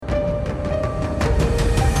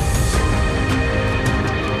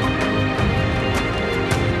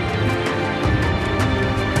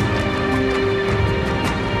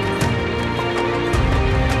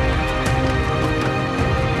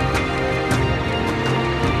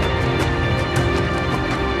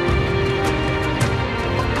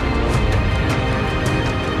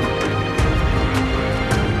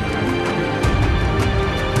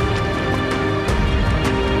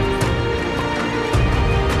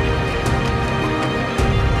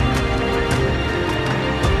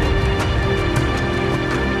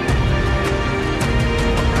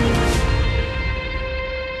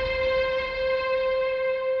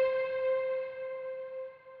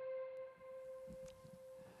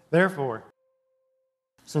Therefore,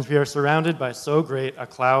 since we are surrounded by so great a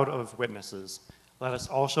cloud of witnesses, let us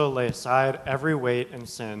also lay aside every weight and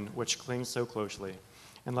sin which clings so closely,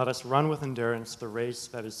 and let us run with endurance the race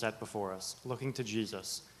that is set before us, looking to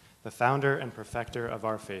Jesus, the founder and perfecter of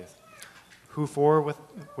our faith, who for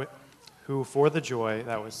the joy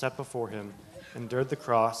that was set before him endured the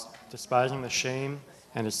cross, despising the shame,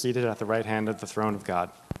 and is seated at the right hand of the throne of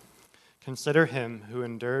God. Consider him who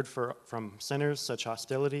endured from sinners such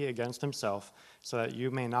hostility against himself, so that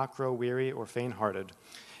you may not grow weary or faint-hearted.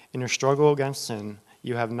 In your struggle against sin,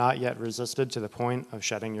 you have not yet resisted to the point of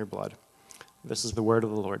shedding your blood. This is the word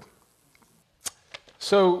of the Lord.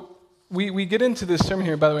 So we get into this sermon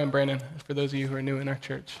here. By the way, I'm Brandon, for those of you who are new in our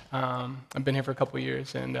church. I've been here for a couple of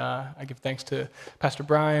years, and I give thanks to Pastor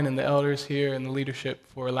Brian and the elders here and the leadership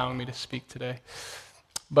for allowing me to speak today.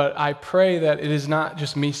 But I pray that it is not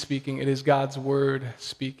just me speaking, it is God's word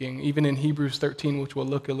speaking. Even in Hebrews 13, which we'll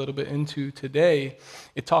look a little bit into today,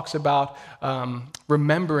 it talks about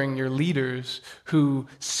remembering your leaders who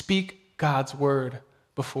speak God's word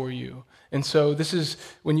before you. And so this is,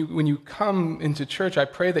 when you come into church, I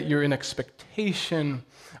pray that you're in expectation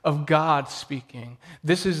of God speaking.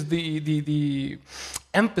 This is the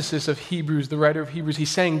emphasis of Hebrews, the writer of Hebrews. He's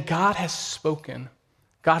saying God has spoken.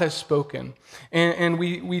 God has spoken. And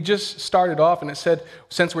we just started off, and it said,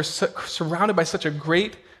 since we're surrounded by such a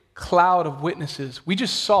great cloud of witnesses, we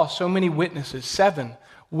just saw so many witnesses, 7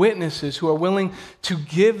 witnesses who are willing to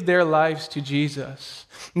give their lives to Jesus.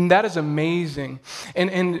 And that is amazing.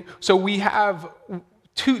 And so we have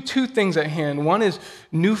two things at hand. One is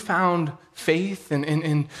newfound faith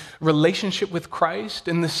and relationship with Christ.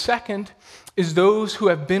 And the second is those who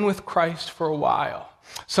have been with Christ for a while.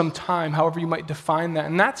 Some time, however you might define that.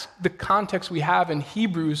 And that's the context we have in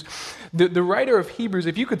Hebrews. The writer of Hebrews,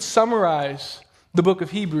 if you could summarize the book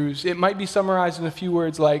of Hebrews, it might be summarized in a few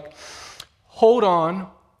words like, hold on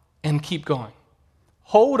and keep going.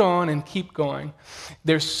 Hold on and keep going.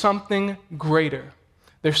 There's something greater.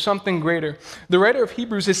 There's something greater. The writer of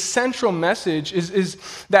Hebrews, his central message is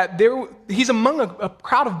that he's among a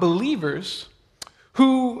crowd of believers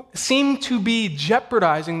who seem to be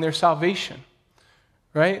jeopardizing their salvation.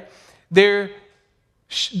 Right?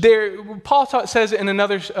 Paul says in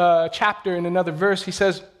another chapter, in another verse, he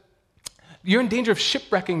says, you're in danger of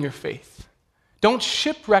shipwrecking your faith. Don't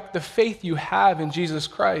shipwreck the faith you have in Jesus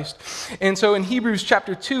Christ. And so in Hebrews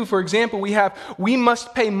chapter 2, for example, we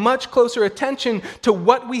must pay much closer attention to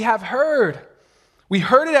what we have heard. We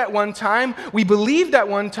heard it at one time, we believed at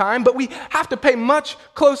one time, but we have to pay much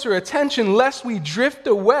closer attention lest we drift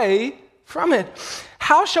away from it.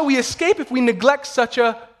 How shall we escape if we neglect such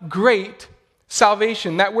a great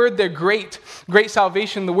salvation? That word there, great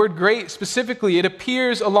salvation, the word great specifically, it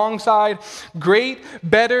appears alongside great,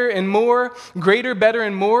 better, and more, greater, better,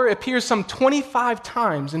 and more. It appears some 25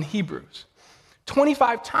 times in Hebrews.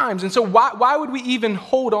 25 times. And so why would we even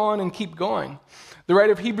hold on and keep going? The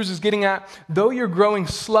writer of Hebrews is getting at, though you're growing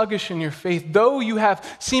sluggish in your faith, though you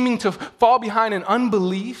have seeming to fall behind in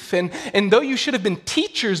unbelief, and though you should have been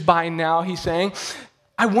teachers by now, he's saying,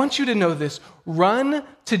 I want you to know this. Run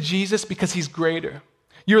to Jesus because he's greater.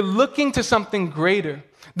 You're looking to something greater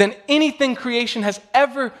than anything creation has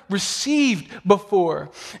ever received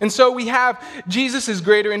before. And so we have Jesus is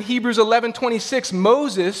greater. In Hebrews 11:26,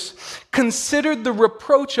 Moses considered the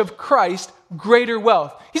reproach of Christ greater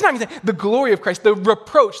wealth. He's not even saying the glory of Christ, the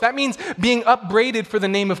reproach. That means being upbraided for the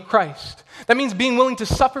name of Christ. That means being willing to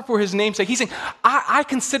suffer for his name's sake. He's saying, I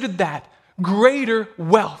considered that greater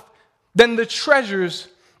wealth than the treasures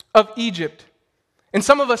of Egypt. And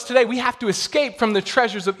some of us today, we have to escape from the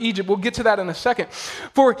treasures of Egypt. We'll get to that in a second.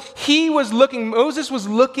 For Moses was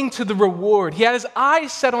looking to the reward. He had his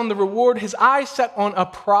eyes set on the reward, his eyes set on a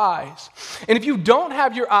prize. And if you don't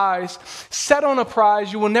have your eyes set on a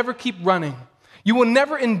prize, you will never keep running. You will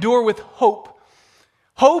never endure with hope.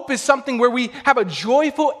 Hope is something where we have a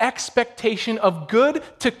joyful expectation of good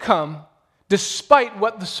to come, despite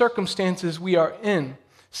what the circumstances we are in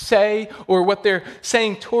say or what they're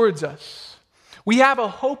saying towards us. We have a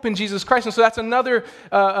hope in Jesus Christ. And so that's another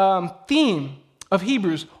theme of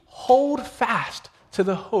Hebrews. Hold fast to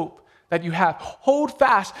the hope that you have. Hold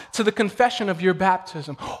fast to the confession of your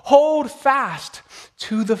baptism. Hold fast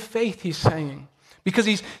to the faith, he's saying. Because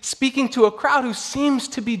he's speaking to a crowd who seems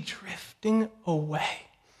to be drifting away.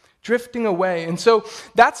 Drifting away. And so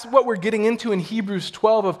that's what we're getting into in Hebrews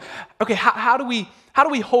 12 of, okay, how do we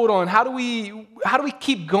hold on? How do we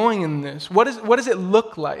keep going in this? What does it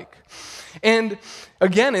look like? And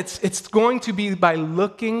again, it's going to be by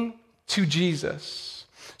looking to Jesus.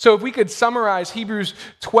 So if we could summarize Hebrews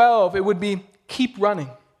 12, it would be keep running.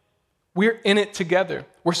 We're in it together.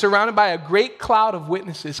 We're surrounded by a great cloud of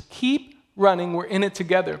witnesses. Keep running. We're in it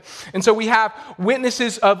together. And so we have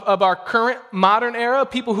witnesses of our current modern era,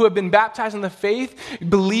 people who have been baptized in the faith,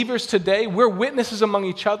 believers today. We're witnesses among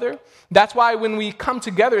each other. That's why when we come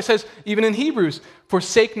together, it says, even in Hebrews,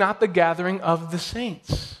 forsake not the gathering of the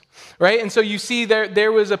saints. Right? And so you see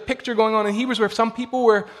there was a picture going on in Hebrews where some people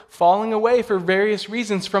were falling away for various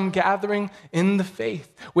reasons from gathering in the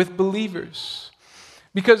faith with believers.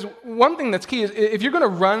 Because one thing that's key is if you're going to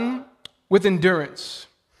run with endurance,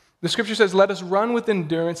 the scripture says, let us run with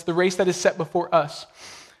endurance the race that is set before us.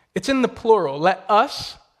 It's in the plural. Let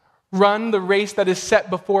us run the race that is set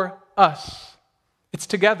before us. It's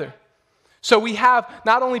together. So we have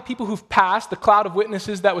not only people who've passed, the cloud of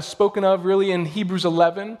witnesses that was spoken of really in Hebrews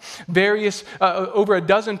 11, various, over a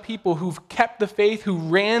dozen people who've kept the faith, who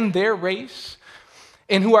ran their race,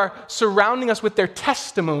 and who are surrounding us with their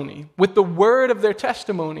testimony, with the word of their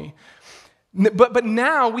testimony. But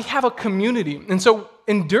now we have a community. And so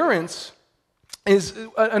endurance is,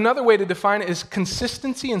 another way to define it is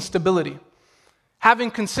consistency and stability.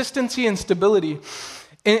 Having consistency and stability.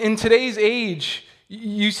 In today's age,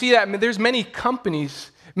 you see that there's many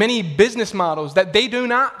companies, many business models that they do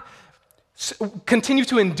not continue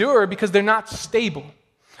to endure because they're not stable.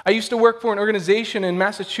 I used to work for an organization in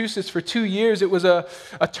Massachusetts for 2 years. It was a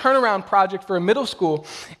turnaround project for a middle school.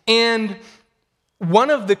 And one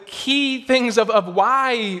of the key things of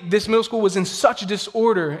why this middle school was in such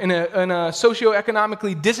disorder in a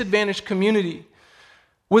socioeconomically disadvantaged community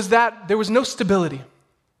was that there was no stability.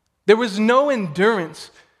 There was no endurance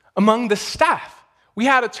among the staff. We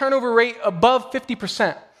had a turnover rate above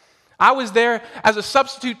 50%. I was there as a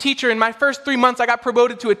substitute teacher. In my first 3 months, I got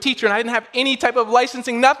promoted to a teacher, and I didn't have any type of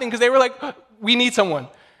licensing, nothing, because they were like, we need someone.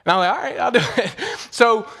 And I'm like, all right, I'll do it.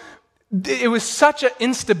 So it was such an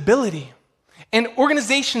instability. And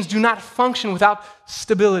organizations do not function without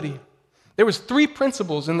stability. There was 3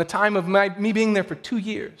 principles in the time of me being there for 2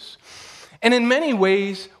 years. And in many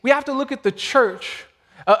ways, we have to look at the church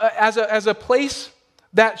as a place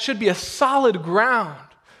that should be a solid ground,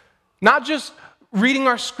 not just reading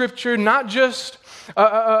our scripture, not just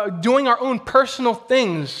doing our own personal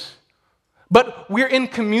things, but we're in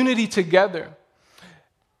community together.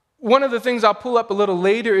 One of the things I'll pull up a little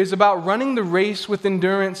later is about running the race with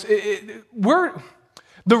endurance. The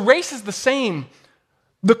race is the same,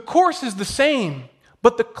 the course is the same,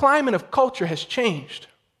 but the climate of culture has changed.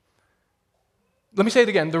 Let me say it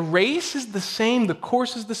again. The race is the same, the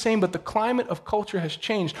course is the same, but the climate of culture has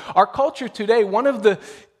changed. Our culture today, one of the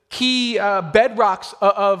key bedrocks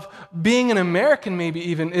of being an American maybe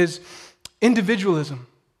even, is individualism.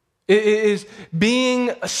 It is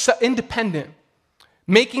being independent,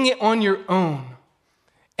 making it on your own.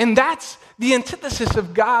 And that's the antithesis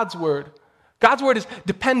of God's word. God's word is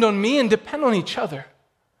depend on me and depend on each other.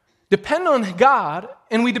 Depend on God,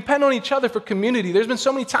 and we depend on each other for community. There's been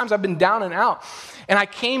so many times I've been down and out, and I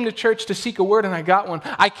came to church to seek a word, and I got one.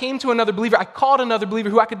 I came to another believer. I called another believer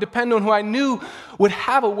who I could depend on, who I knew would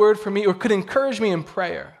have a word for me or could encourage me in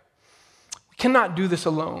prayer. We cannot do this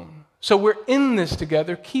alone. So we're in this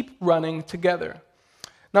together. Keep running together.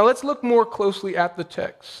 Now let's look more closely at the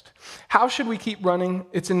text. How should we keep running?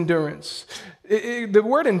 It's endurance. The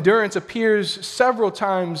word endurance appears several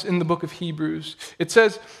times in the book of Hebrews. It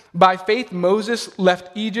says, by faith Moses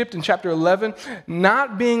left Egypt in chapter 11,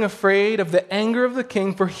 not being afraid of the anger of the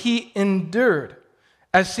king, for he endured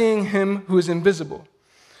as seeing him who is invisible.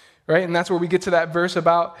 Right? And that's where we get to that verse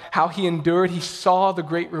about how he endured. He saw the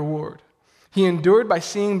great reward. He endured by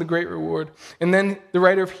seeing the great reward. And then the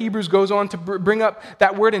writer of Hebrews goes on to bring up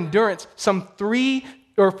that word endurance some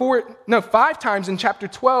 5 times in chapter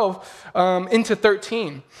 12 into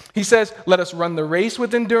 13. He says, let us run the race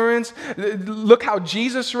with endurance. Look how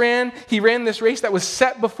Jesus ran. He ran this race that was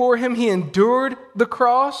set before him. He endured the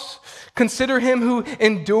cross. Consider him who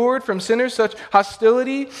endured from sinners such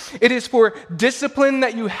hostility. It is for discipline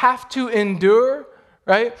that you have to endure.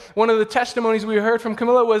 Right? One of the testimonies we heard from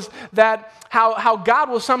Camilla was that how God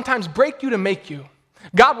will sometimes break you to make you.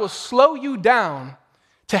 God will slow you down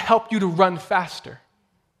to help you to run faster.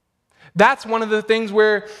 That's one of the things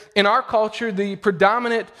where in our culture, the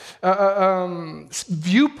predominant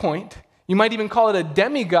viewpoint, you might even call it a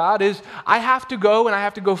demigod, is I have to go and I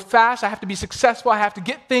have to go fast. I have to be successful. I have to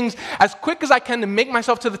get things as quick as I can to make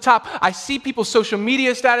myself to the top. I see people's social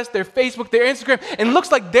media status, their Facebook, their Instagram, and it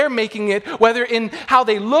looks like they're making it, whether in how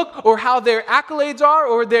they look or how their accolades are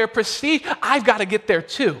or their prestige. I've got to get there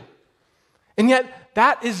too. And yet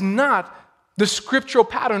that is not the scriptural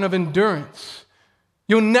pattern of endurance.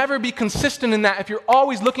 You'll never be consistent in that if you're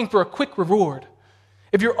always looking for a quick reward.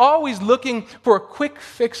 if you're always looking for a quick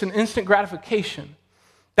fix and instant gratification,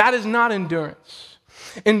 that is not endurance.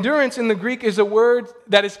 Endurance in the Greek is a word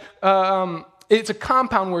that is, it's a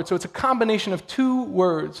compound word, so it's a combination of two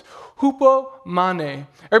words, hupomane.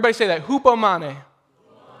 Everybody say that, hupomane.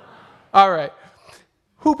 All right,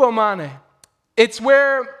 hupomane. It's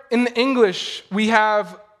where in the English we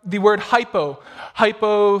have the word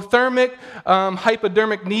hypothermic,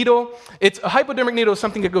 hypodermic needle. A hypodermic needle is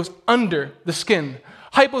something that goes under the skin.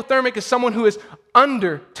 Hypothermic is someone who is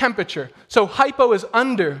under temperature. So hypo is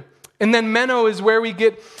under. And then meno is where we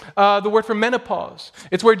get the word for menopause.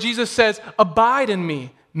 It's where Jesus says, abide in me,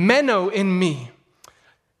 meno in me.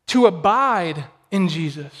 To abide in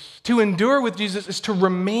Jesus, to endure with Jesus is to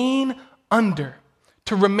remain under.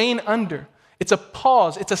 To remain under. It's a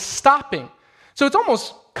pause, it's a stopping. So it's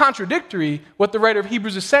almost contradictory what the writer of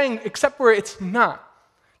Hebrews is saying, except where it's not.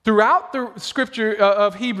 Throughout the scripture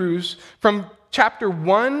of Hebrews, from chapter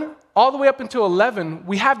 1 all the way up until 11,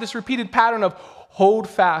 we have this repeated pattern of hold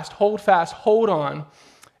fast, hold on.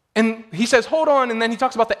 And he says, hold on, and then he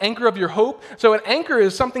talks about the anchor of your hope. So an anchor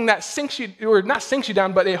is something that sinks you, or not sinks you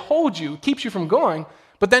down, but it holds you, keeps you from going.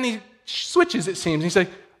 But then he switches, it seems. He's like,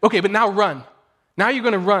 okay, but now run. Now you're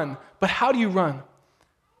going to run. But how do you run?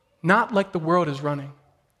 Not like the world is running.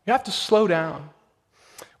 You have to slow down.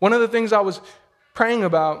 One of the things I was praying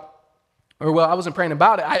about, I wasn't praying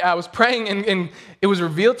about it. I was praying and it was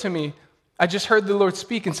revealed to me. I just heard the Lord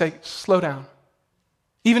speak and say, slow down.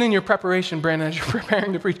 Even in your preparation, Brandon, as you're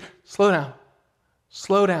preparing to preach, slow down.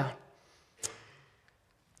 Slow down.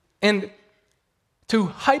 And to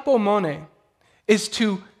hypomone is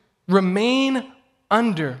to remain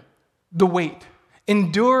under the weight.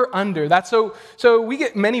 Endure under. So we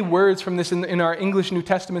get many words from this in our English New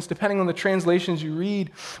Testaments, depending on the translations you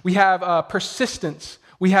read. We have persistence.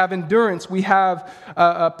 We have endurance. We have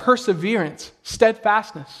perseverance,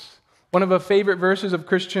 steadfastness. One of the favorite verses of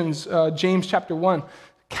Christians, James chapter 1.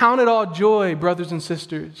 Count it all joy, brothers and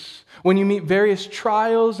sisters, when you meet various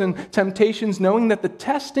trials and temptations, knowing that the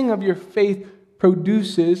testing of your faith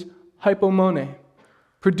produces hypomone,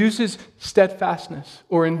 produces steadfastness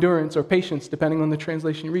or endurance or patience, depending on the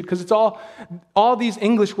translation you read. Because it's all these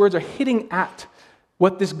English words are hitting at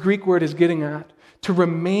what this Greek word is getting at. To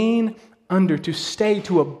remain under, to stay,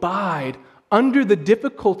 to abide under the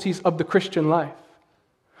difficulties of the Christian life.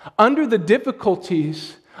 Under the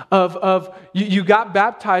difficulties of you got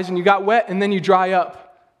baptized and you got wet and then you dry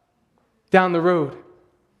up down the road.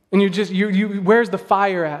 And where's the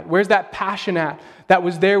fire at? Where's that passion at that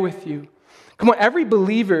was there with you? Come on, every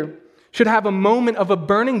believer should have a moment of a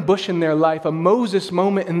burning bush in their life, a Moses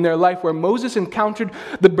moment in their life where Moses encountered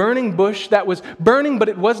the burning bush that was burning, but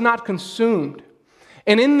it was not consumed.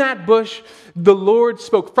 And in that bush, the Lord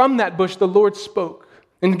spoke. From that bush, the Lord spoke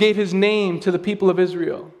and gave his name to the people of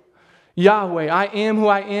Israel. Yahweh, I am who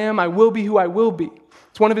I am, I will be who I will be.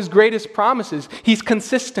 It's one of his greatest promises. He's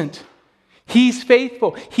consistent. He's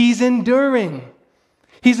faithful. He's enduring.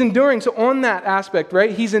 He's enduring. So on that aspect,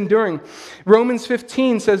 right, he's enduring. Romans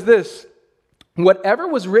 15 says this, whatever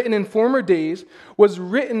was written in former days was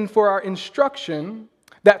written for our instruction,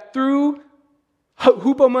 that through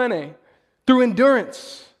hupomene, through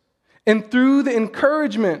endurance, and through the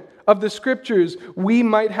encouragement of the scriptures, we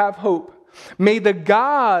might have hope. May the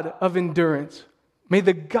God of endurance, may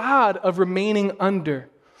the God of remaining under,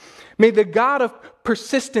 may the God of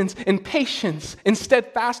persistence and patience and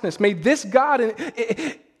steadfastness, may this God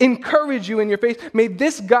encourage you in your faith. May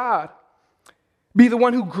this God be the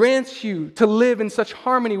one who grants you to live in such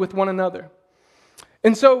harmony with one another.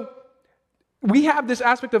 And so we have this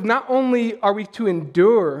aspect of not only are we to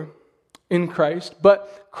endure in Christ,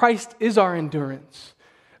 but Christ is our endurance.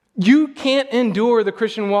 You can't endure the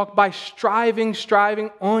Christian walk by striving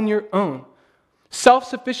on your own.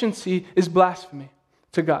 Self-sufficiency is blasphemy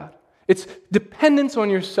to God. It's dependence on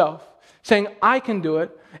yourself, saying, I can do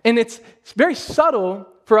it. And it's very subtle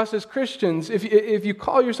for us as Christians if you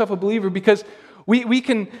call yourself a believer, because we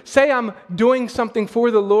can say I'm doing something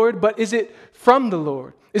for the Lord, but is it from the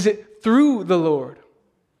Lord? Is it through the Lord?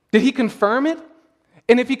 Did he confirm it?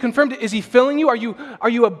 And if he confirmed it, is he filling you? Are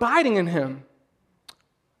you abiding in him?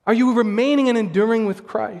 Are you remaining and enduring with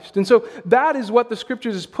Christ? And so that is what the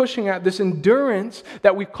scriptures is pushing at, this endurance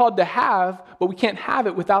that we've called to have, but we can't have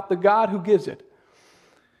it without the God who gives it.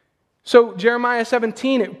 So Jeremiah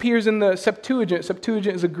 17, it appears in the Septuagint.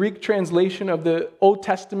 Septuagint is a Greek translation of the Old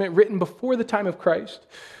Testament written before the time of Christ.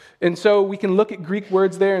 And so we can look at Greek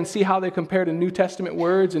words there and see how they compare to New Testament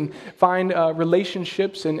words and find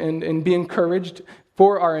relationships and be encouraged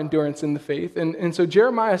for our endurance in the faith. And so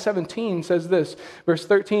Jeremiah 17 says this, verse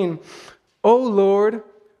 13, O Lord,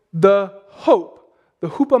 the hope the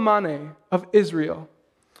hupomone of Israel.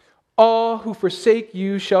 All who forsake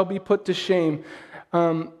you shall be put to shame.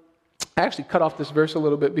 I actually cut off this verse a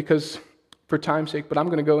little bit because, for time's sake, but I'm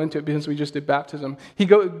going to go into it because we just did baptism.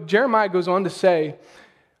 Jeremiah goes on to say,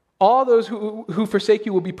 all those who forsake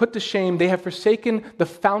you will be put to shame. They have forsaken the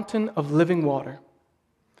fountain of living water.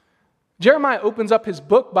 Jeremiah opens up his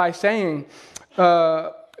book by saying,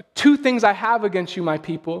 2 things I have against you, my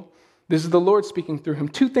people. This is the Lord speaking through him.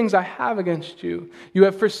 2 things I have against you. You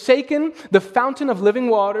have forsaken the fountain of living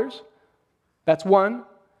waters. That's one.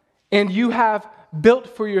 And you have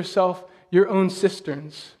built for yourself your own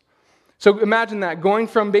cisterns. So imagine that, going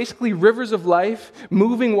from basically rivers of life,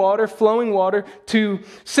 moving water, flowing water, to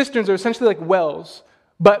cisterns are essentially like wells.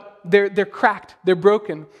 But they're cracked, they're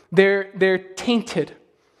broken, they're tainted.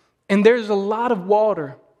 And there's a lot of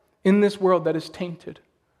water in this world that is tainted.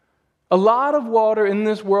 A lot of water in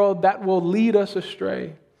this world that will lead us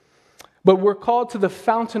astray. But we're called to the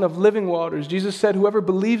fountain of living waters. Jesus said, whoever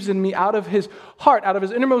believes in me, out of his heart, out of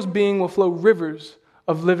his innermost being, will flow rivers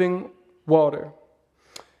of living water.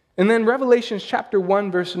 And then Revelation chapter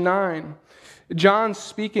 1, verse 9, John's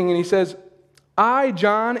speaking and he says, I,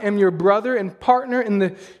 John, am your brother and partner in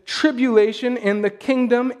the tribulation and the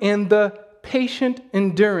kingdom and the patient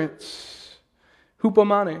endurance.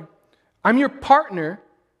 Hupomone. I'm your partner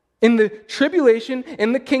in the tribulation,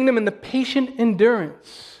 in the kingdom, and the patient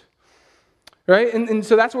endurance. Right? And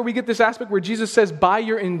so that's where we get this aspect where Jesus says, by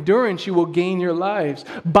your endurance you will gain your lives.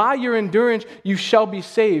 By your endurance you shall be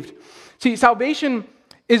saved. See, salvation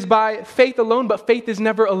is by faith alone, but faith is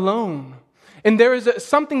never alone. And there is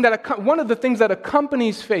one of the things that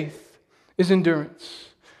accompanies faith is endurance.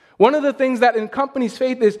 One of the things that accompanies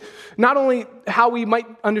faith is not only how we might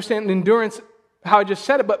understand endurance, how I just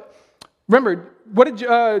said it, but remember, what did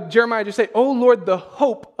Jeremiah just say? Oh Lord, the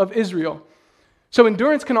hope of Israel. So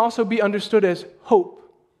endurance can also be understood as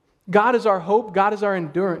hope. God is our hope, God is our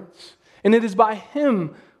endurance. And it is by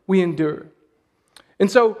him we endure.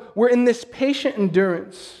 And so we're in this patient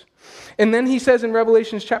endurance. And then he says in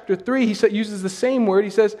Revelation chapter 3, uses the same word. He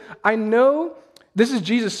says, I know, this is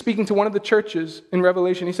Jesus speaking to one of the churches in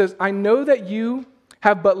Revelation. He says, I know that you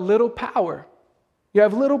have but little power. You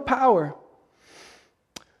have little power.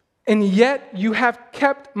 And yet you have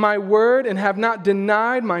kept my word and have not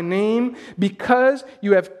denied my name. Because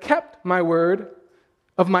you have kept my word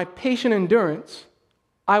of my patient endurance,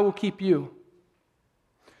 I will keep you.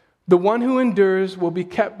 The one who endures will be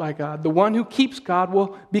kept by God. The one who keeps God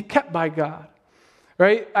will be kept by God.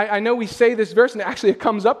 Right? I know we say this verse, and actually it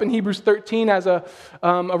comes up in Hebrews 13 as a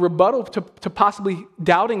rebuttal to possibly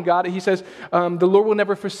doubting God. He says, the Lord will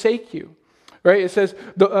never forsake you. Right? It says,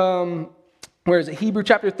 where is it? Hebrews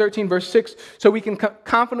chapter 13, verse 6. So we can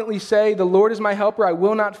confidently say, the Lord is my helper, I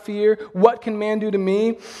will not fear. What can man do to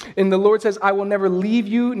me? And the Lord says, I will never leave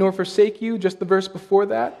you nor forsake you, just the verse before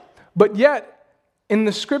that. But yet, in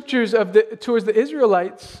the scriptures towards the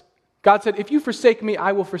Israelites, God said, if you forsake me,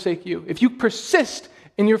 I will forsake you. If you persist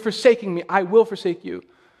in your forsaking me, I will forsake you.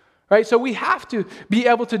 Right? So we have to be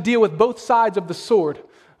able to deal with both sides of the sword,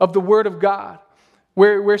 of the word of God.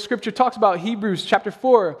 Where scripture talks about Hebrews chapter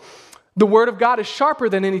 4, the word of God is sharper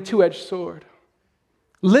than any two-edged sword.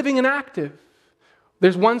 Living and active.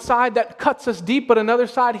 There's one side that cuts us deep, but another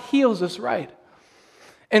side heals us right.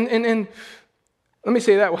 And let me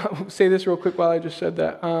say this real quick while I just said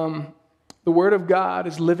that. The word of God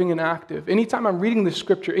is living and active. Anytime I'm reading the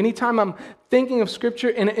scripture, anytime I'm thinking of scripture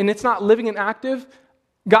and it's not living and active,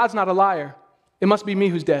 God's not a liar. It must be me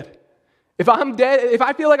who's dead. If I'm dead, if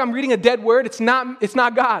I feel like I'm reading a dead word, it's not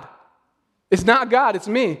God. It's not God, it's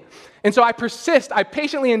me. And so I persist, I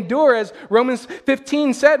patiently endure, as Romans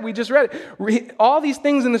 15 said, we just read it. All these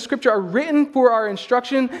things in the scripture are written for our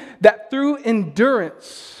instruction, that through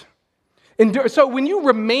endurance. So when you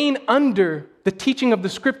remain under the teaching of the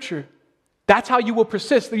scripture, that's how you will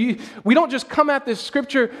persist. We don't just come at this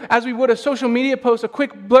scripture as we would a social media post, a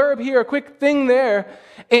quick blurb here, a quick thing there,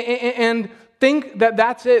 and think that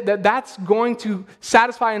that's it, that that's going to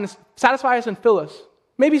satisfy us and fill us.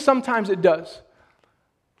 Maybe sometimes it does.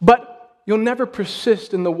 But you'll never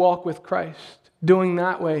persist in the walk with Christ doing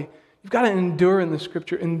that way. You've got to endure in the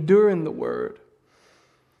scripture, endure in the word.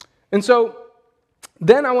 And so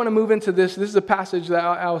then I want to move into this. This is a passage that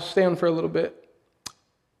I'll stay on for a little bit.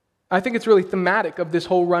 I think it's really thematic of this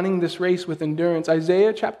whole running this race with endurance.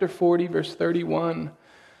 Isaiah chapter 40, verse 31.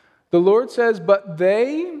 The Lord says, but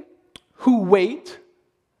they who wait,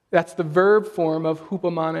 that's the verb form of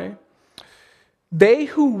hupomone, they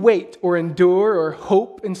who wait or endure or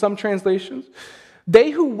hope in some translations,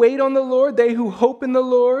 they who wait on the Lord, they who hope in the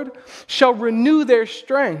Lord, shall renew their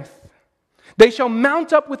strength. They shall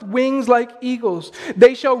mount up with wings like eagles.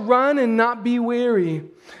 They shall run and not be weary.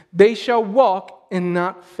 They shall walk and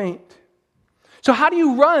not faint. So how do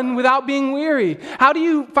you run without being weary? How do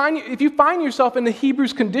you if you find yourself in the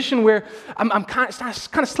Hebrews condition where I'm kind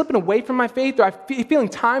of slipping away from my faith, or I'm feeling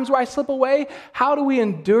times where I slip away, how do we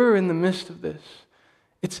endure in the midst of this?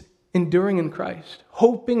 It's enduring in Christ,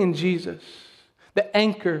 hoping in Jesus, the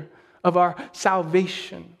anchor of our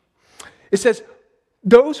salvation. It says,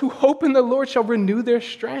 those who hope in the Lord shall renew their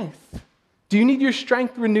strength. Do you need your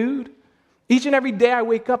strength renewed? Each and every day I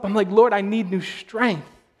wake up, I'm like, Lord, I need new strength.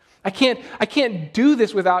 I can't do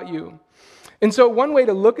this without you. And so one way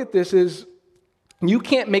to look at this is you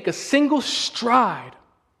can't make a single stride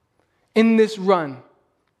in this run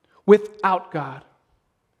without God.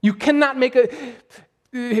 You cannot make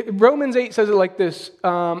Romans 8 says it like this.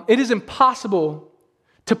 It is impossible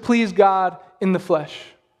to please God in the flesh.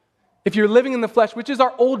 If you're living in the flesh, which is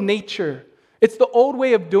our old nature, it's the old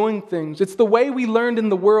way of doing things. It's the way we learned in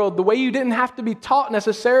the world, the way you didn't have to be taught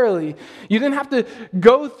necessarily. You didn't have to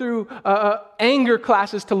go through anger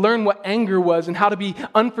classes to learn what anger was and how to be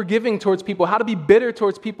unforgiving towards people, how to be bitter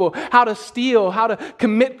towards people, how to steal, how to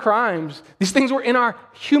commit crimes. These things were in our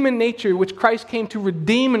human nature, which Christ came to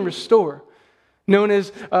redeem and restore. Known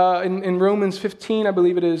as, in Romans 15, I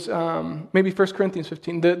believe it is, maybe 1 Corinthians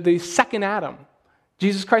 15, the second Adam.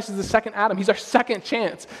 Jesus Christ is the second Adam. He's our second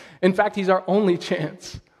chance. In fact, he's our only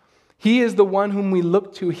chance. He is the one whom we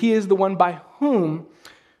look to. He is the one by whom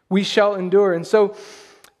we shall endure. And so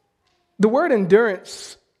the word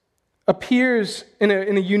endurance appears in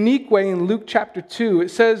a unique way in Luke chapter 2. It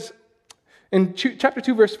says in chapter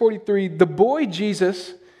 2, verse 43, the boy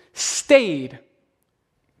Jesus stayed,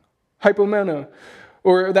 hypomeno,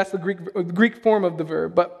 or that's the Greek form of the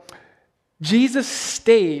verb, but Jesus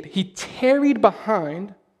stayed. He tarried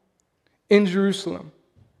behind in Jerusalem.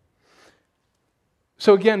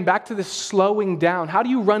 So again, back to this slowing down. How do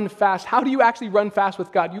you run fast? How do you actually run fast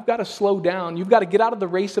with God? You've got to slow down. You've got to get out of the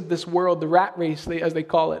race of this world, the rat race, as they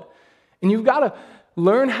call it. And you've got to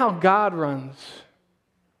learn how God runs.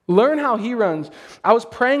 Learn how He runs. I was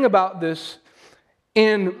praying about this,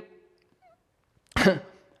 and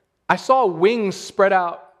I saw wings spread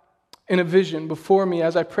out in a vision before me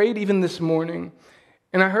as I prayed even this morning.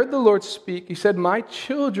 And I heard the Lord speak. He said, my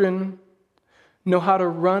children know how to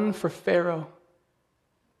run for Pharaoh,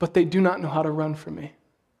 but they do not know how to run for me.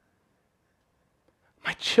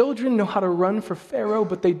 My children know how to run for Pharaoh,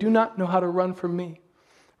 but they do not know how to run for me.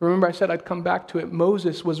 Remember I said I'd come back to it.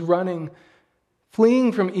 Moses was running,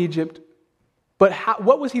 fleeing from Egypt, but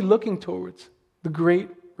what was he looking towards? The great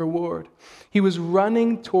reward. He was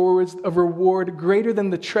running towards a reward greater than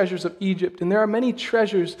the treasures of Egypt. And there are many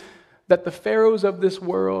treasures that the pharaohs of this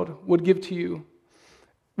world would give to you.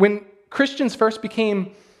 When Christians first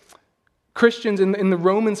became Christians in the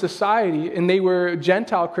Roman society, and they were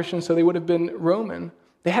Gentile Christians, so they would have been Roman,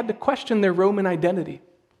 they had to question their Roman identity.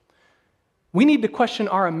 We need to question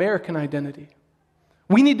our American identity.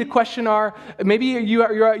 We need to question maybe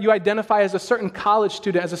you identify as a certain college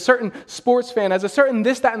student, as a certain sports fan, as a certain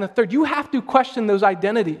this, that, and the third. You have to question those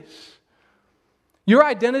identities. Your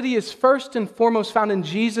identity is first and foremost found in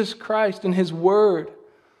Jesus Christ and His Word.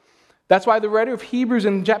 That's why the writer of Hebrews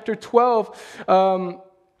in chapter 12,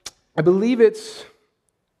 I believe it's,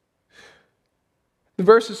 the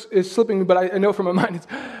verse is slipping me, but I know from my mind,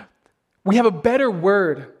 we have a better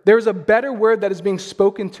word. There is a better word that is being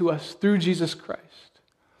spoken to us through Jesus Christ.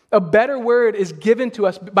 A better word is given to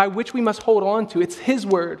us by which we must hold on to. It's His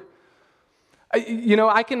word.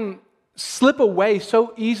 I can slip away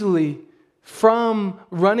so easily from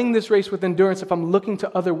running this race with endurance if I'm looking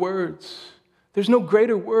to other words. There's no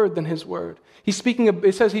greater word than His word.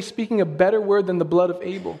 It says He's speaking a better word than the blood of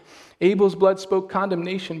Abel. Abel's blood spoke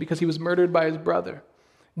condemnation because he was murdered by his brother.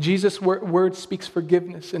 Jesus' word speaks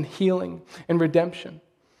forgiveness and healing and redemption.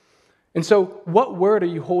 And so what word are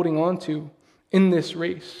you holding on to in this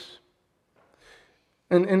race?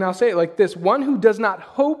 And I'll say it like this. One who does not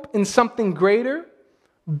hope in something greater,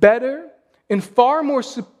 better, and far more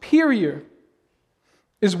superior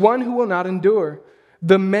is one who will not endure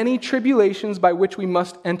the many tribulations by which we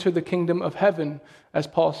must enter the kingdom of heaven, as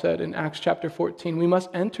Paul said in Acts chapter 14. We must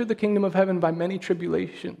enter the kingdom of heaven by many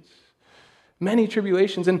tribulations. Many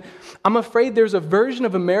tribulations. And I'm afraid there's a version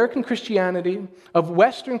of American Christianity, of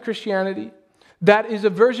Western Christianity, that is a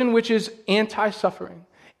version which is anti-suffering,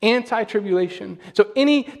 anti-tribulation. So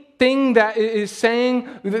anything that is saying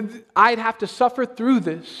that I'd have to suffer through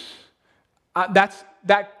this, I'm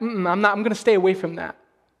going to stay away from that.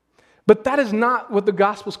 But that is not what the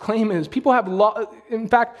gospel's claim is. People have in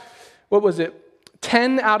fact,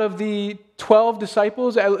 10 out of the 12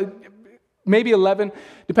 disciples, maybe 11,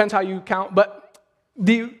 depends how you count, but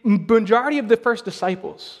the majority of the first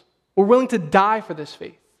disciples were willing to die for this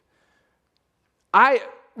faith.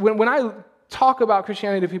 When I talk about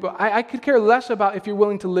Christianity to people, I could care less about if you're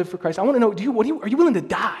willing to live for Christ. I want to know, are you willing to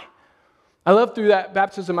die? I love through that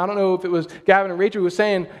baptism, I don't know if it was Gavin or Rachel who was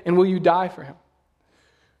saying, and will you die for him?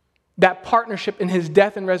 That partnership in his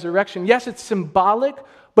death and resurrection. Yes, it's symbolic,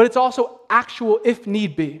 but it's also actual if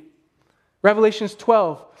need be. Revelations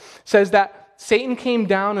 12 says that Satan came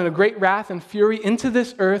down in a great wrath and fury into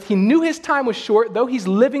this earth. He knew his time was short, though he's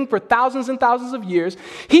living for thousands and thousands of years.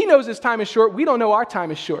 He knows his time is short. We don't know our time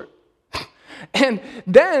is short. And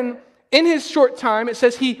then, in his short time, it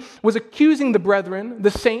says he was accusing the brethren,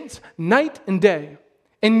 the saints, night and day.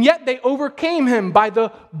 And yet they overcame him by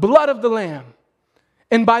the blood of the Lamb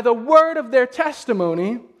and by the word of their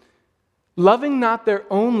testimony, loving not their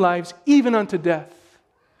own lives even unto death.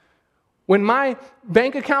 When my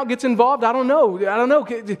bank account gets involved, I don't know.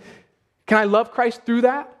 Can I love Christ through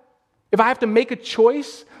that? If I have to make a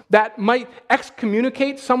choice that might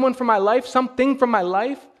excommunicate someone from my life, something from my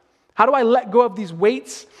life, how do I let go of these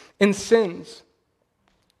weights and sins?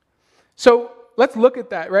 So let's look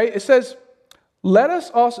at that, right? It says, let us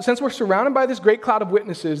also, since we're surrounded by this great cloud of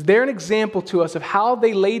witnesses, they're an example to us of how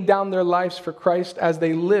they laid down their lives for Christ as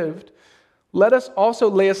they lived. Let us also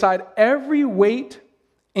lay aside every weight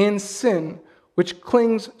and sin which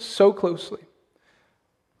clings so closely.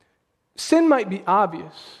 Sin might be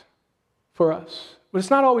obvious for us, but it's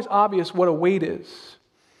not always obvious what a weight is.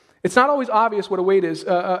 It's not always obvious what a weight is.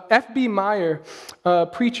 F.B. Meyer, a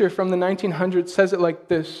preacher from the 1900s, says it like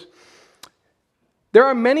this. There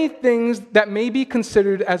are many things that may be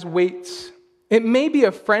considered as weights. It may be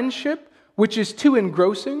a friendship, which is too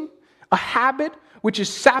engrossing, a habit, which is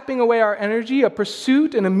sapping away our energy, a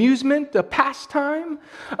pursuit, an amusement, a pastime,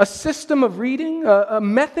 a system of reading, a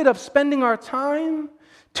method of spending our time,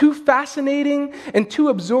 too fascinating and too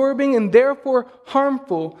absorbing and therefore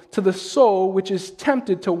harmful to the soul, which is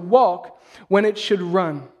tempted to walk when it should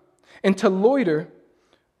run and to loiter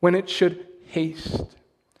when it should haste.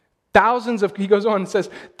 He goes on and says,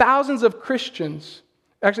 thousands of Christians,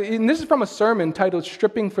 actually, and this is from a sermon titled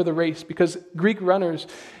Stripping for the Race, because Greek runners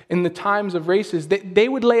in the times of races, they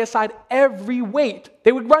would lay aside every weight.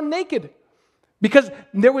 They would run naked because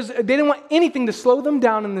they didn't want anything to slow them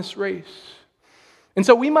down in this race. And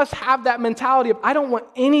so we must have that mentality of, I don't want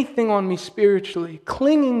anything on me spiritually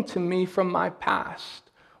clinging to me from my past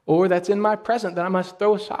or that's in my present that I must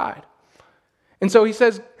throw aside. And so he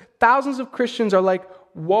says, thousands of Christians are like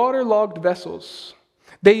waterlogged vessels.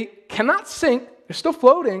 They cannot sink, they're still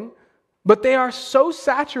floating, but they are so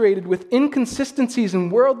saturated with inconsistencies and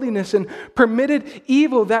worldliness and permitted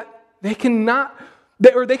evil that they can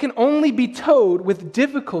only be towed with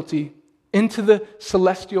difficulty into the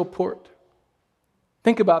celestial port.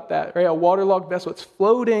 Think about that, right? A waterlogged vessel, it's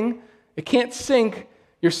floating, it can't sink,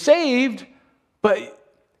 you're saved, but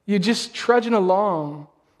you're just trudging along,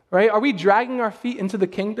 right? Are we dragging our feet into the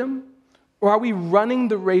kingdom? Or are we running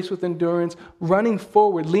the race with endurance, running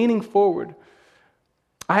forward, leaning forward?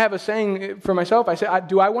 I have a saying for myself. I say,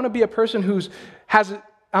 do I want to be a person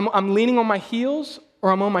I'm leaning on my heels or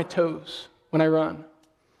I'm on my toes when I run?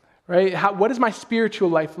 Right? What does my spiritual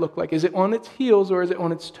life look like? Is it on its heels or is it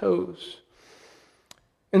on its toes?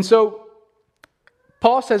 And so,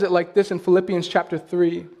 Paul says it like this in Philippians chapter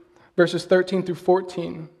 3, verses 13 through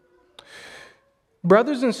 14.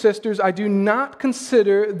 Brothers and sisters, I do not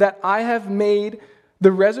consider that I have made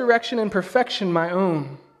the resurrection and perfection my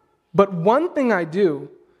own. But one thing I do,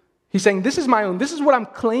 he's saying, this is my own. This is what I'm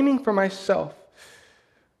claiming for myself.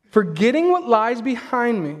 Forgetting what lies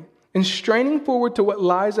behind me and straining forward to what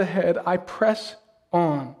lies ahead, I press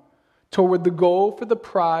on toward the goal for the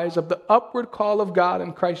prize of the upward call of God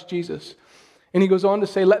in Christ Jesus. And he goes on to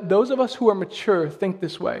say, let those of us who are mature think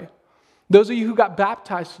this way. Those of you who got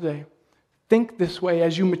baptized today, think this way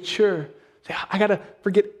as you mature. Say, I got to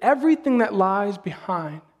forget everything that lies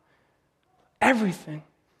behind. Everything.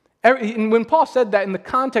 And when Paul said that in the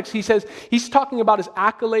context, he says he's talking about his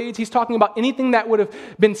accolades. He's talking about anything that would have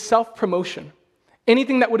been self-promotion.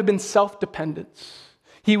 Anything that would have been self-dependence.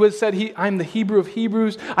 He said, I'm the Hebrew of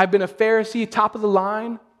Hebrews. I've been a Pharisee, top of the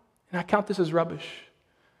line, and I count this as rubbish.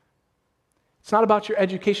 It's not about your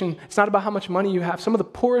education. It's not about how much money you have. Some of the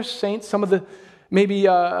poorest saints, some of the maybe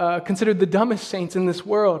considered the dumbest saints in this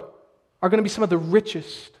world are going to be some of the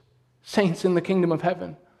richest saints in the kingdom of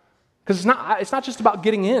heaven. Because it's not just about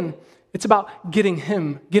getting in. It's about getting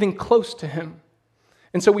him, getting close to him.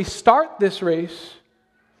 And so we start this race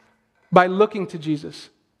by looking to Jesus.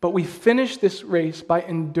 But we finish this race by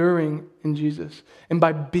enduring in Jesus and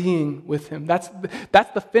by being with him. That's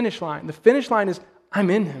the finish line. The finish line is, I'm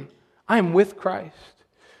in him. I am with Christ.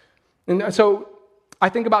 And so I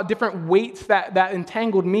think about different weights that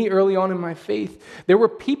entangled me early on in my faith. There were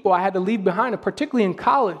people I had to leave behind, particularly in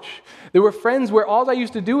college. There were friends where all I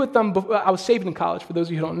used to do with them, I was saved in college, for those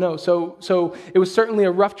of you who don't know. So it was certainly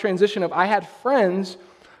a rough transition of I had friends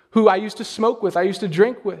who I used to smoke with, I used to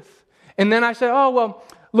drink with. And then I said, oh, well,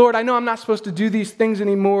 Lord, I know I'm not supposed to do these things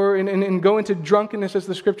anymore and go into drunkenness, as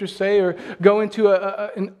the scriptures say, or go into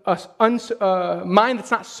a mind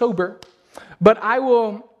that's not sober. But I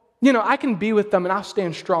will, I can be with them and I'll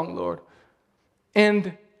stand strong, Lord.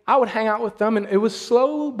 And I would hang out with them, and it was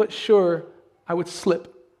slow but sure I would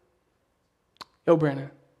slip. Yo,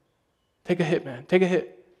 Brandon, take a hit, man. Take a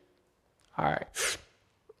hit. All right.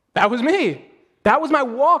 That was me. That was my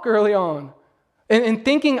walk early on. And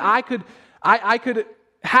thinking I could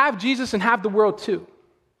have Jesus and have the world too,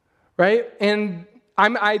 right? And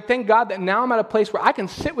I thank God that now I'm at a place where I can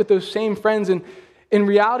sit with those same friends, and in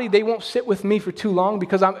reality, they won't sit with me for too long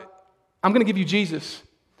because I'm going to give you Jesus.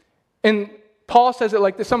 And Paul says it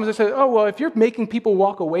like this. Someone says, oh, well, if you're making people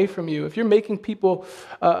walk away from you, if you're making people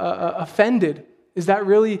offended, is that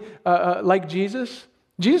really like Jesus?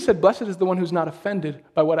 Jesus said, blessed is the one who's not offended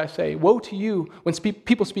by what I say. Woe to you when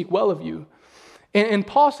people speak well of you. And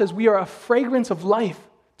Paul says we are a fragrance of life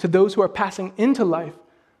to those who are passing into life,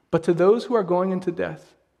 but to those who are going into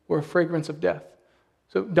death, we're a fragrance of death.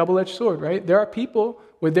 So double-edged sword, right? There are people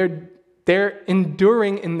where they're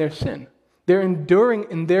enduring in their sin. They're enduring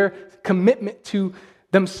in their commitment to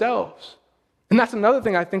themselves. And that's another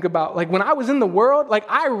thing I think about. Like when I was in the world, like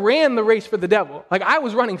I ran the race for the devil. Like I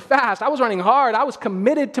was running fast. I was running hard. I was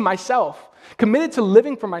committed to myself, committed to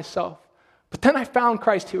living for myself. But then I found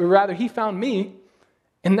Christ, or rather he found me.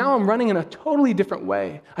 And now I'm running in a totally different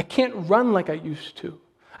way. I can't run like I used to.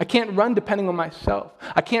 I can't run depending on myself.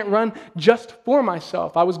 I can't run just for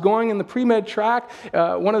myself. I was going in the pre-med track,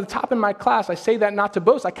 one of the top in my class. I say that not to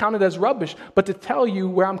boast. I count it as rubbish, but to tell you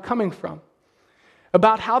where I'm coming from.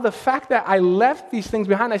 About how the fact that I left these things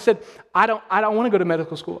behind, I said, I don't want to go to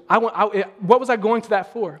medical school. What was I going to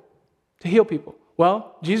that for? To heal people.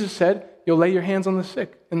 Well, Jesus said, you'll lay your hands on the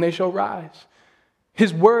sick and they shall rise.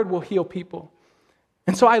 His word will heal people.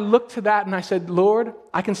 And so I looked to that and I said, Lord,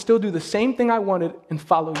 I can still do the same thing I wanted and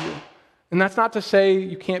follow you. And that's not to say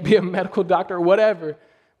you can't be a medical doctor or whatever.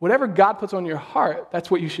 Whatever God puts on your heart, that's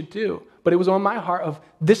what you should do. But it was on my heart of,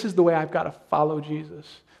 this is the way I've got to follow Jesus.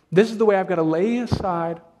 This is the way I've got to lay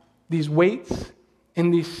aside these weights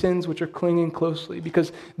and these sins which are clinging closely,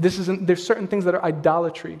 because there's certain things that are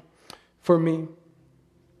idolatry for me.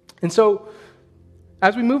 And so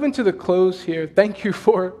as we move into the close here, thank you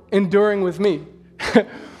for enduring with me.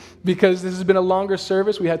 Because this has been a longer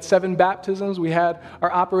service. We had 7 baptisms. We had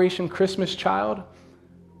our Operation Christmas Child.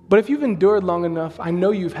 But if you've endured long enough, I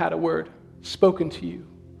know you've had a word spoken to you.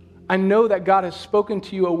 I know that God has spoken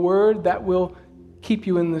to you a word that will keep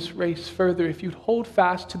you in this race further if you'd hold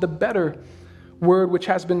fast to the better word which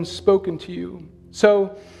has been spoken to you.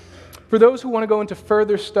 So for those who want to go into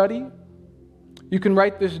further study, you can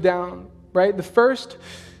write this down, right? The first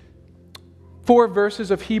 4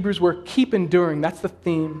 verses of Hebrews were keep enduring. That's the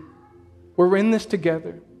theme. We're in this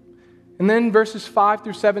together. And then verses 5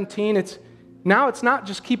 through 17, it's not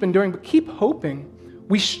just keep enduring, but keep hoping.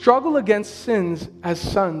 We struggle against sins as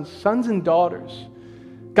sons and daughters.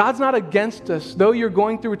 God's not against us. Though you're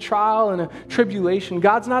going through a trial and a tribulation,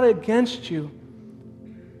 God's not against you.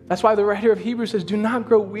 That's why the writer of Hebrews says, do not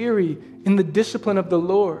grow weary in the discipline of the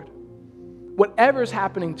Lord. Whatever's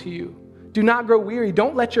happening to you, do not grow weary.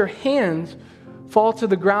 Don't let your hands fall to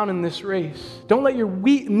the ground in this race. Don't let your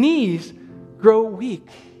knees grow weak.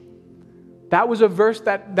 That was a verse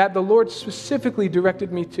that the Lord specifically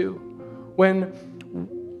directed me to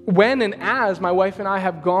when and as my wife and I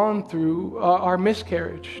have gone through our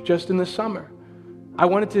miscarriage just in the summer. I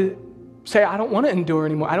wanted to say, I don't want to endure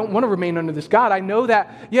anymore. I don't want to remain under this. God, I know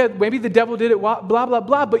that, yeah, maybe the devil did it, blah, blah,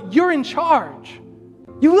 blah, but you're in charge.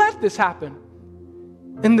 You let this happen.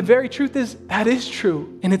 And the very truth is, that is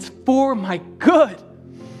true, and it's for my good.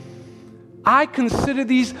 I consider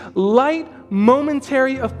these light,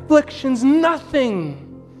 momentary afflictions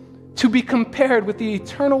nothing to be compared with the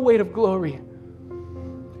eternal weight of glory.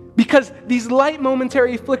 Because these light,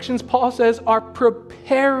 momentary afflictions, Paul says, are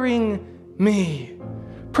preparing me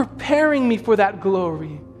for that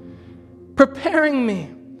glory, preparing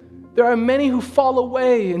me. There are many who fall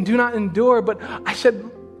away and do not endure, but I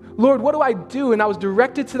said, Lord, what do I do? And I was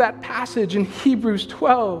directed to that passage in Hebrews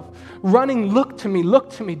 12. Running, look to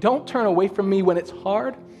me. Don't turn away from me when it's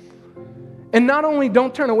hard. And not only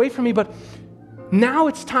don't turn away from me, but now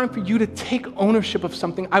it's time for you to take ownership of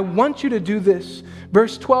something. I want you to do this.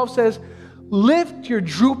 Verse 12 says, lift your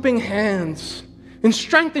drooping hands and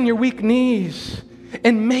strengthen your weak knees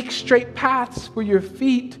and make straight paths for your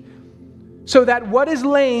feet, so that what is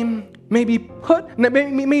lame may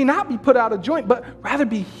not be put out of joint, but rather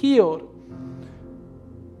be healed.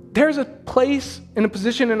 There's a place and a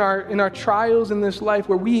position in our trials in this life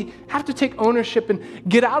where we have to take ownership and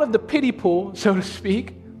get out of the pity pool, so to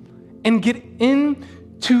speak, and get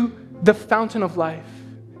into the fountain of life.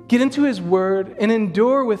 Get into His Word and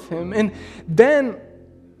endure with Him. And then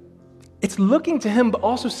it's looking to Him, but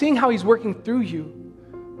also seeing how He's working through you.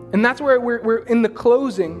 And that's where we're in the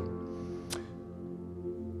closing.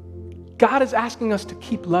 God is asking us to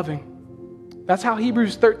keep loving. That's how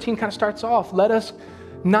Hebrews 13 kind of starts off. Let us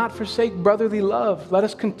not forsake brotherly love. Let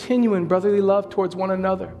us continue in brotherly love towards one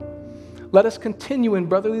another. Let us continue in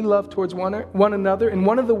brotherly love towards one another. And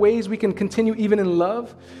one of the ways we can continue even in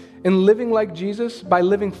love and living like Jesus, by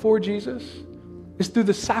living for Jesus, is through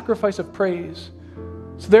the sacrifice of praise.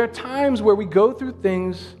 So there are times where we go through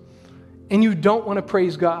things and you don't want to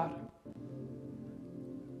praise God.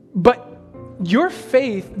 But your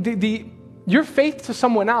faith, your faith to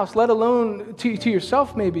someone else, let alone to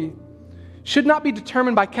yourself maybe, should not be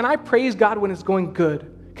determined by, can I praise God when it's going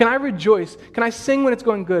good? Can I rejoice? Can I sing when it's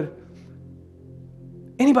going good?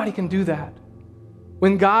 Anybody can do that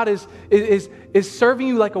when God is serving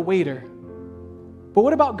you like a waiter. But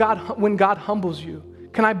what about God when God humbles you?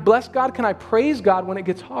 Can I bless God? Can I praise God when it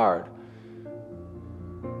gets hard?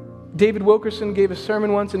 David Wilkerson gave a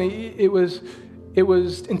sermon once, and it was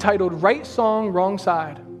entitled Right Song, Wrong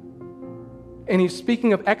Side. And he's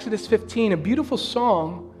speaking of Exodus 15, a beautiful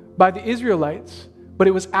song by the Israelites, but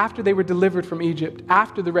it was after they were delivered from Egypt,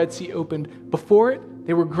 after the Red Sea opened. Before it,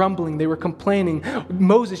 they were grumbling, they were complaining.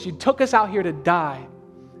 Moses, you took us out here to die.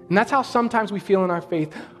 And that's how sometimes we feel in our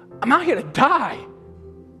faith. I'm out here to die.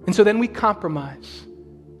 And so then we compromise.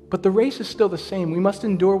 But the race is still the same. We must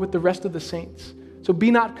endure with the rest of the saints. So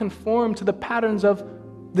be not conformed to the patterns of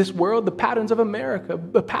this world, the patterns of America,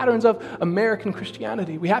 the patterns of American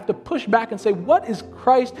Christianity. We have to push back and say, what is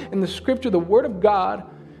Christ and the Scripture, the Word of God,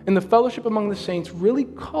 and the fellowship among the saints really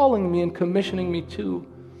calling me and commissioning me to?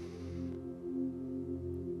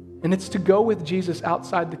 And it's to go with Jesus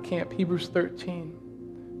outside the camp, Hebrews 13.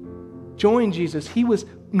 Join Jesus. He was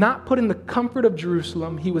not put in the comfort of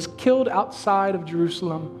Jerusalem. He was killed outside of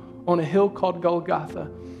Jerusalem on a hill called Golgotha.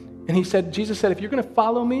 And Jesus said, if you're going to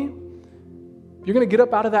follow me, if you're going to get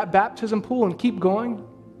up out of that baptism pool and keep going,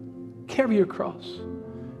 carry your cross.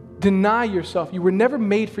 Deny yourself. You were never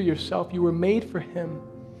made for yourself. You were made for Him.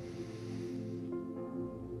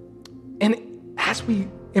 And as we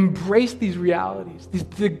embrace these realities,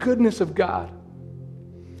 the goodness of God,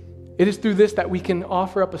 it is through this that we can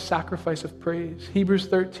offer up a sacrifice of praise. Hebrews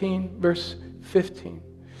 13, verse 15.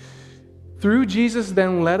 Through Jesus,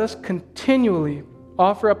 then, let us continually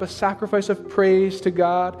offer up a sacrifice of praise to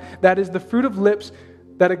God. That is the fruit of lips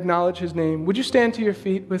that acknowledge His name. Would you stand to your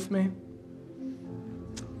feet with me?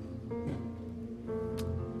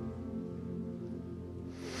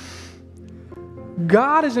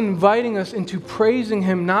 God is inviting us into praising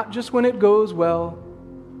Him, not just when it goes well,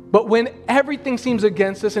 but when everything seems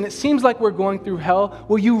against us and it seems like we're going through hell.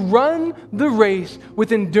 Will you run the race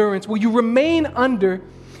with endurance? Will you remain under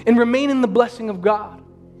and remain in the blessing of God?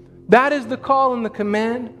 That is the call and the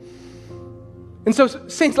command. And so,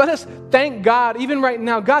 saints, let us thank God even right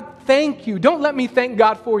now. God, thank you. Don't let me thank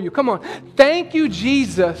God for you. Come on. Thank you,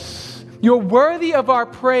 Jesus. You're worthy of our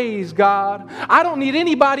praise, God. I don't need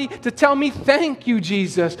anybody to tell me thank you,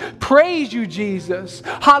 Jesus. Praise you, Jesus.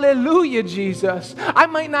 Hallelujah, Jesus. I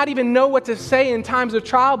might not even know what to say in times of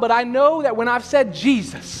trial, but I know that when I've said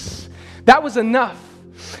Jesus, that was enough.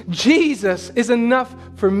 Jesus is enough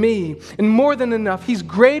for me, and more than enough. He's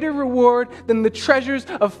greater reward than the treasures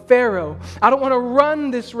of Pharaoh. I don't want to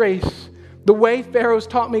run this race the way Pharaoh's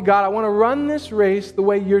taught me, God. I want to run this race the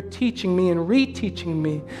way you're teaching me and reteaching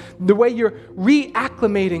me, the way you're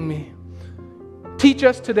reacclimating me. Teach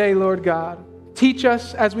us today, Lord God. Teach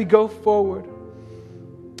us as we go forward.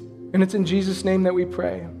 And it's in Jesus' name that we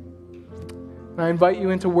pray. And I invite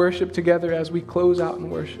you into worship together as we close out in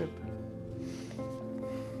worship.